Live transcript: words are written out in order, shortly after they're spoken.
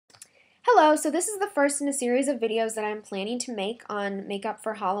Hello, so this is the first in a series of videos that I'm planning to make on makeup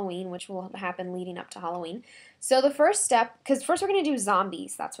for Halloween, which will happen leading up to Halloween. So the first step, because first we're going to do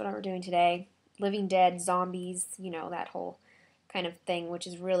zombies, that's what we're doing today. Living dead, zombies, that whole kind of thing, which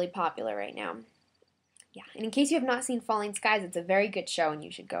is really popular right now. Yeah, and in case you have not seen Falling Skies, it's a very good show and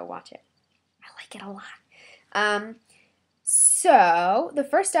you should go watch it. I like it a lot. So the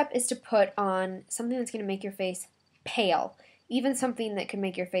first step is to put on something that's going to make your face pale. Even something that could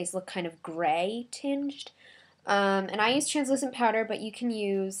make your face look kind of gray tinged. And I use translucent powder, but you can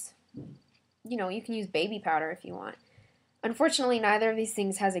use, you can use baby powder if you want. Unfortunately, neither of these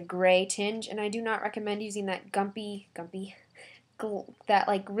things has a gray tinge, and I do not recommend using that that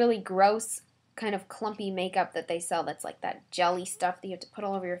like really gross kind of clumpy makeup that they sell that's like that jelly stuff that you have to put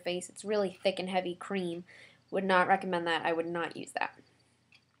all over your face. It's really thick and heavy cream. Would not recommend that. I would not use that.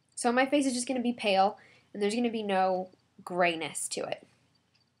 So my face is just going to be pale, and there's going to be no grayness to it.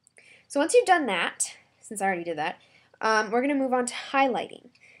 So once you've done that, since I already did that, we're going to move on to highlighting.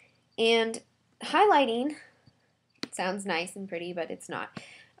 And highlighting sounds nice and pretty, but it's not.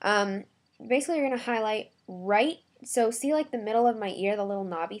 Basically, you're going to highlight right, so see like the middle of my ear, the little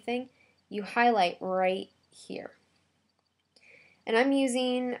knobby thing? You highlight right here. And I'm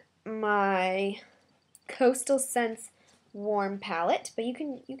using my Coastal Scents Warm palette, but you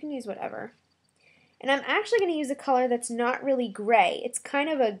can use whatever. And I'm actually going to use a color that's not really gray. It's kind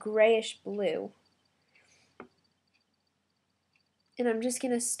of a grayish blue. And I'm just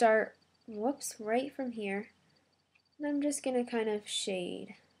going to start, right from here. And I'm just going to kind of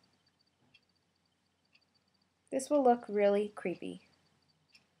shade. This will look really creepy.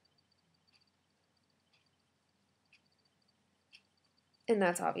 And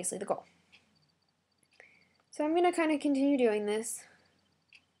that's obviously the goal. So I'm going to kind of continue doing this.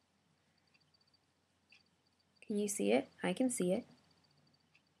 Can you see it? I can see it.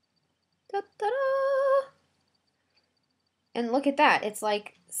 Da-da-da! And look at that. It's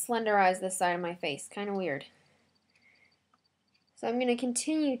like slenderized this side of my face. Kind of weird. So I'm going to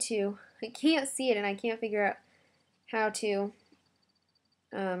continue to, I can't see it and I can't figure out how to,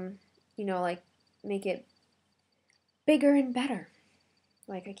 like make it bigger and better.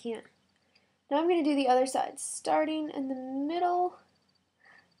 Like I can't. Now I'm going to do the other side, starting in the middle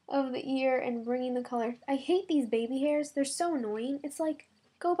of the ear and bringing the color. I hate these baby hairs. They're so annoying. It's like,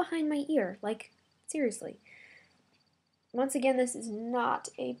 go behind my ear. Like, seriously. Once again, this is not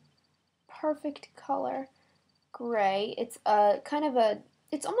a perfect color gray. It's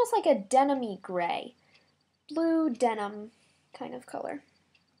it's almost like a denim-y gray. Blue denim kind of color.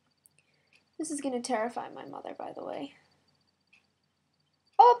 This is going to terrify my mother, by the way.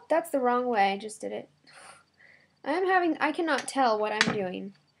 Oh, that's the wrong way. I just did it. I cannot tell what I'm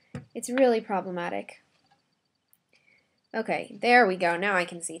doing. It's really problematic. Okay, there we go. Now I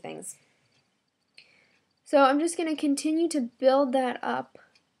can see things. So I'm just going to continue to build that up.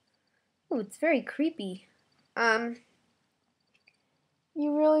 Oh, it's very creepy. You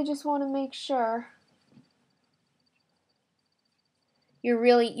really just want to make sure you're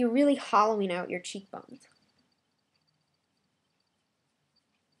really hollowing out your cheekbones.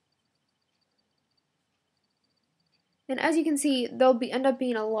 And as you can see, they'll end up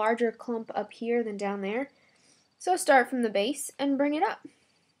being a larger clump up here than down there. So start from the base and bring it up.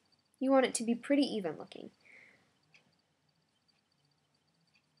 You want it to be pretty even looking.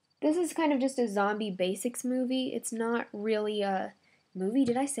 This is kind of just a zombie basics movie. It's not really a movie,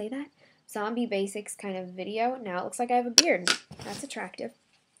 did I say that? Zombie basics kind of video. Now it looks like I have a beard. That's attractive.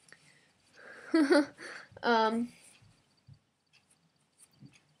 So I'm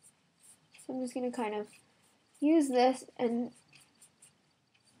just going to kind of use this and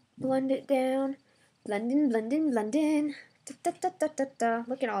blend it down. Blend in, blend in, blend in. Da, da, da, da, da, da.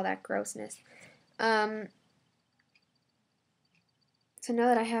 Look at all that grossness. So now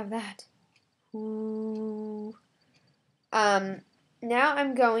that I have that, now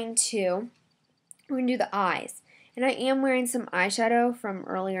we're going to do the eyes. And I am wearing some eyeshadow from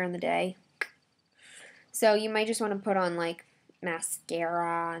earlier in the day. So you might just want to put on like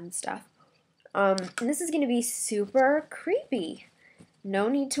mascara and stuff. And this is going to be super creepy. No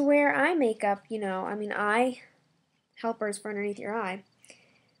need to wear eye makeup, eye helpers for underneath your eye,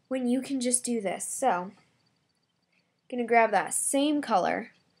 when you can just do this. So, I'm going to grab that same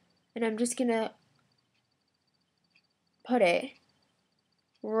color, and I'm just going to put it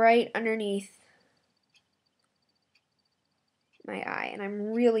right underneath my eye. And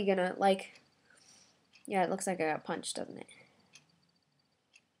I'm really going to, yeah, it looks like I got punched, doesn't it?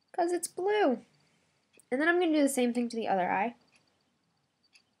 Because it's blue. And then I'm going to do the same thing to the other eye.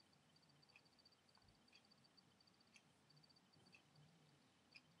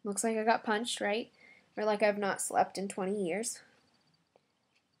 Looks like I got punched, right? Or like I've not slept in 20 years.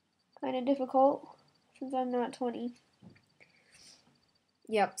 Kind of difficult since I'm not 20.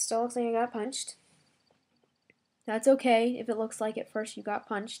 Yep, still looks like I got punched. That's okay if it looks like at first you got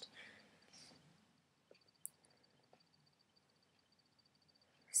punched.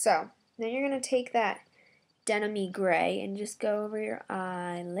 So, then you're going to take that denim-y gray and just go over your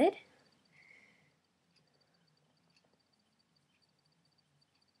eyelid.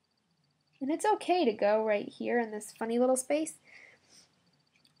 And it's okay to go right here in this funny little space.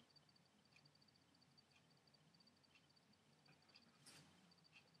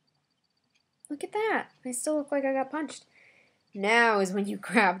 Look at that. I still look like I got punched. Now is when you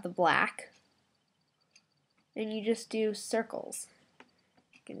grab the black and you just do circles.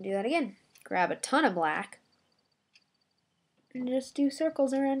 You can do that again. Grab a ton of black and just do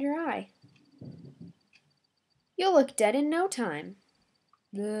circles around your eye. You'll look dead in no time.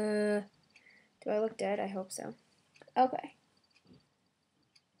 Do I look dead? I hope so. Okay.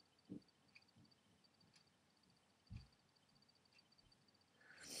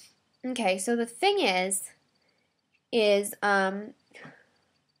 Okay, so the thing is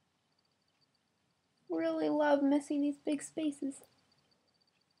really love missing these big spaces.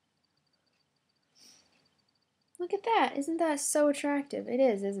 Look at that. Isn't that so attractive? It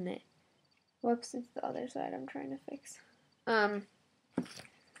is, isn't it? Whoops, it's the other side I'm trying to fix.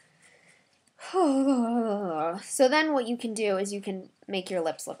 So then what you can do is you can make your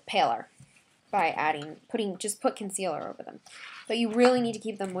lips look paler by just put concealer over them. But you really need to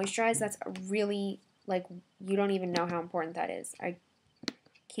keep them moisturized. That's really, like, you don't even know how important that is. I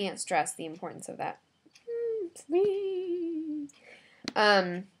can't stress the importance of that. Please.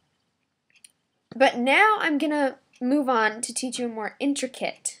 But now I'm going to move on to teach you a more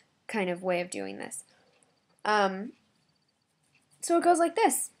intricate kind of way of doing this. So it goes like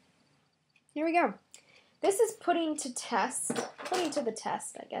this. Here we go. This is putting to the test,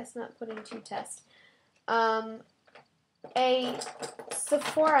 I guess, not putting to test. A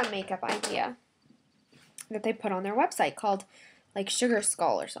Sephora makeup idea that they put on their website called like Sugar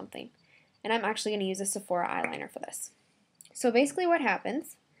Skull or something. And I'm actually going to use a Sephora eyeliner for this. So basically what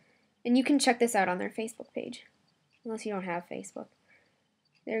happens, and you can check this out on their Facebook page, unless you don't have Facebook.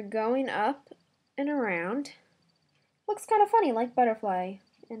 They're going up and around. Looks kind of funny, like butterfly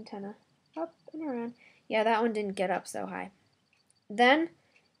antenna. Up and around. Yeah, that one didn't get up so high. Then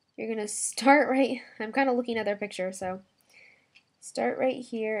you're going to start right, I'm kind of looking at their picture, so start right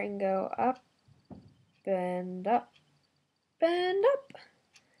here and go up, bend up, bend up.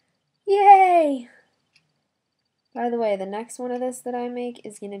 Yay! By the way, the next one of this that I make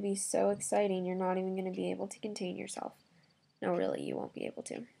is going to be so exciting, you're not even going to be able to contain yourself. No, really, you won't be able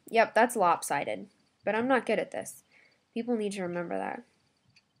to. Yep, that's lopsided, but I'm not good at this. People need to remember that.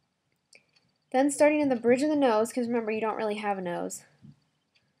 Then starting in the bridge of the nose, because remember, you don't really have a nose.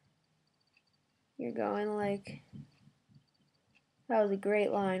 You're going like, that was a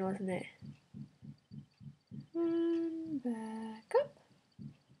great line, wasn't it? And back up.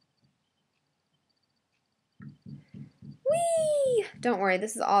 Whee! Don't worry,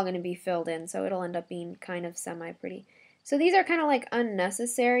 this is all going to be filled in, so it'll end up being kind of semi-pretty. So these are kind of like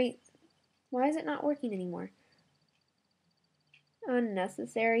unnecessary. Why is it not working anymore?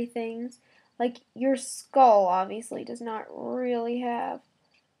 Unnecessary things. Like your skull obviously does not really have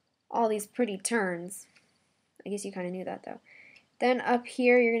all these pretty turns. I guess you kind of knew that though. Then up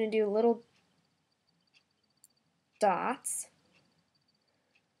here you're going to do little dots.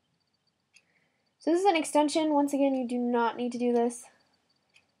 So this is an extension. Once again, you do not need to do this.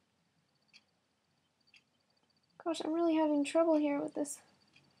 Gosh, I'm really having trouble here with this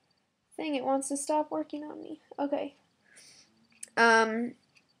thing. It wants to stop working on me. Okay.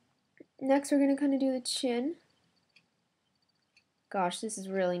 Next we're going to kind of do the chin. Gosh, this is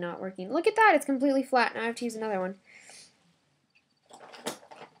really not working. Look at that. It's completely flat. Now I have to use another one.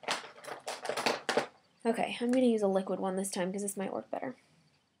 Okay, I'm going to use a liquid one this time because this might work better.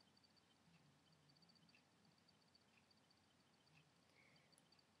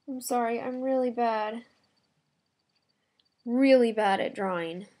 I'm sorry, I'm really bad. Really bad at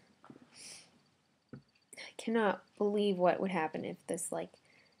drawing. I cannot believe what would happen if this, like,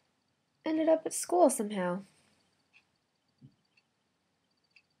 ended up at school somehow.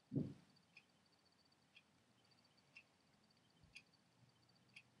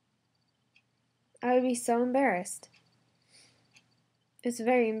 I would be so embarrassed. It's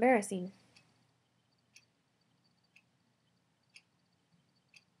very embarrassing.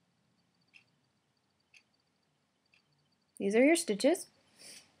 These are your stitches.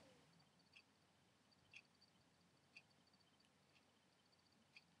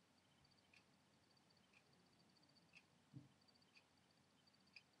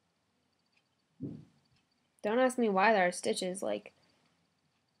 Don't ask me why there are stitches, like...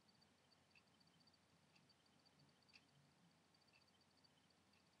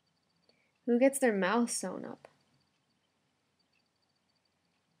 Who gets their mouth sewn up?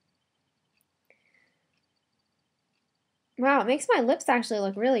 Wow, it makes my lips actually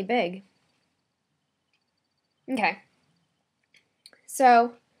look really big. Okay.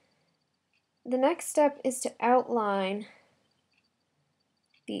 So, the next step is to outline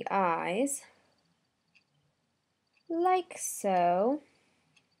the eyes, like so.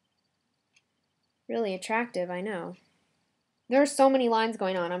 Really attractive, I know. There are so many lines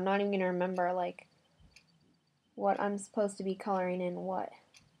going on, I'm not even going to remember, like, what I'm supposed to be coloring in what.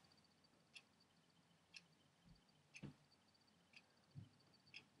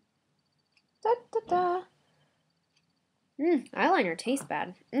 Da, da, da. Eyeliner tastes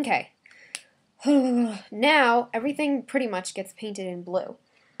bad. Okay. Now, everything pretty much gets painted in blue.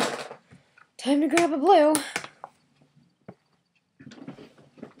 Time to grab a blue.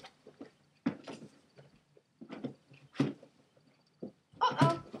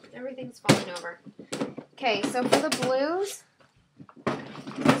 Uh-oh, everything's falling over. Okay, so for the blues,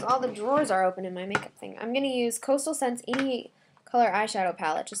 because all the drawers are open in my makeup thing, I'm going to use Coastal Scents 88 color eyeshadow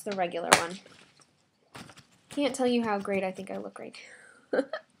palette, just the regular one. Can't tell you how great I think I look right now.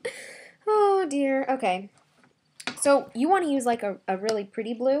 Oh dear. Okay. So you want to use like a really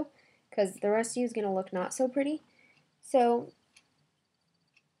pretty blue, because the rest of you is going to look not so pretty. So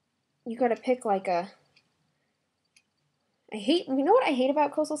you got to pick like a... you know what I hate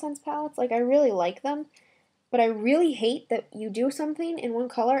about Coastal Scents palettes? Like, I really like them, but I really hate that you do something in one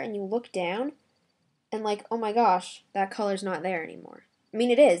color and you look down and like, oh my gosh, that color's not there anymore. I mean,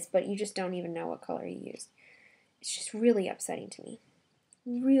 it is, but you just don't even know what color you used. It's just really upsetting to me.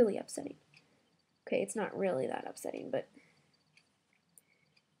 Really upsetting. Okay, it's not really that upsetting, but,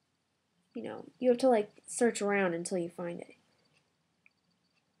 you know, you have to like search around until you find it.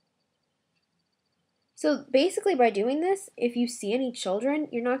 So basically by doing this, if you see any children,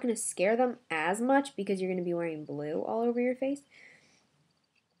 you're not going to scare them as much because you're going to be wearing blue all over your face.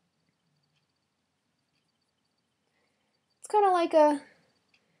 It's kind of like a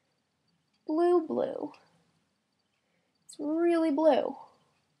blue. It's really blue.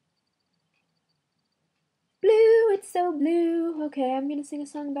 Blue, it's so blue. Okay, I'm going to sing a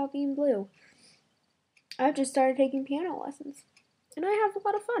song about being blue. I've just started taking piano lessons, and I have a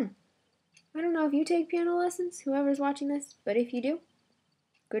lot of fun. I don't know if you take piano lessons, whoever's watching this, but if you do,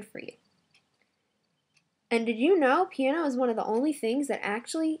 good for you. And did you know piano is one of the only things that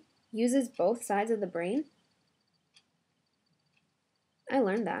actually uses both sides of the brain? I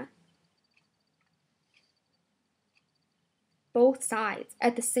learned that. Both sides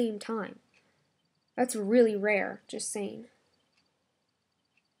at the same time. That's really rare, just saying.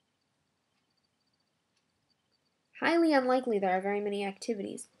 Highly unlikely there are very many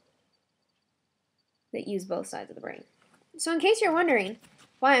activities that use both sides of the brain. So in case you're wondering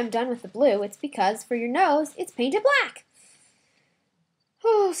why I'm done with the blue, it's because for your nose, it's painted black.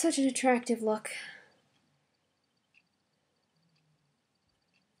 Oh, such an attractive look.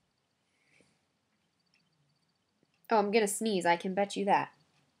 Oh, I'm gonna sneeze, I can bet you that.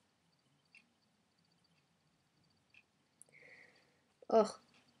 Ugh.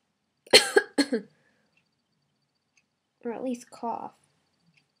 Or at least cough.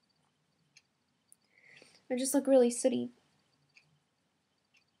 I just look really sooty.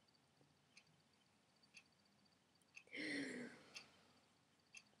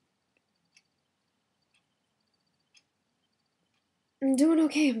 I'm doing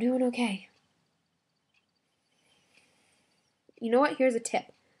okay, I'm doing okay. You know what? Here's a tip.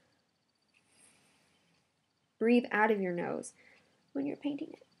 Breathe out of your nose when you're painting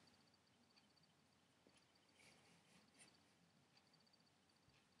it.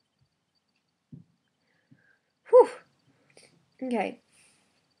 Whew. Okay.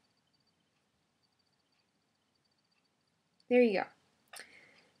 There you go.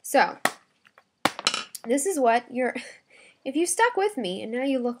 So, this is what you're... If you stuck with me, and now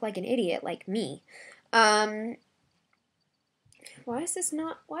you look like an idiot like me, why is this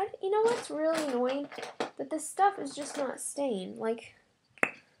not... Why? You know what's really annoying? That this stuff is just not staying. Like...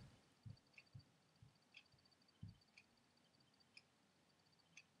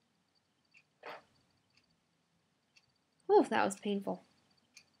 Oh, that was painful.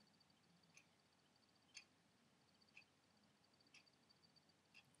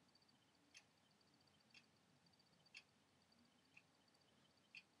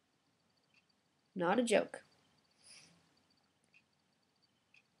 Not a joke.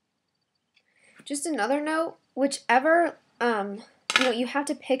 Just another note, whichever, you have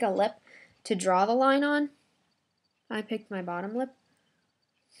to pick a lip to draw the line on. I picked my bottom lip.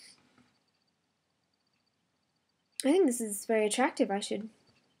 I think this is very attractive. I should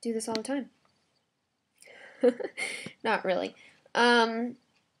do this all the time. Not really.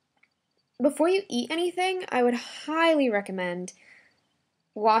 Before you eat anything, I would highly recommend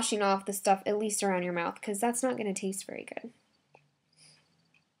washing off the stuff at least around your mouth, because that's not going to taste very good.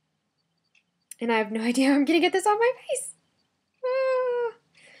 And I have no idea how I'm going to get this off my face.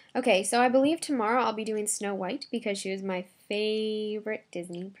 Okay, so I believe tomorrow I'll be doing Snow White, because she was my favorite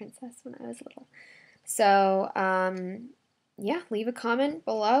Disney princess when I was little. So, yeah, leave a comment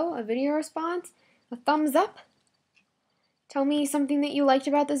below, a video response, a thumbs up. Tell me something that you liked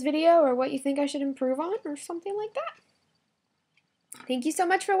about this video or what you think I should improve on or something like that. Thank you so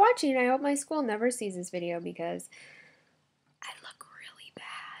much for watching. I hope my school never sees this video because I look really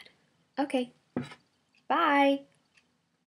bad. Okay, bye.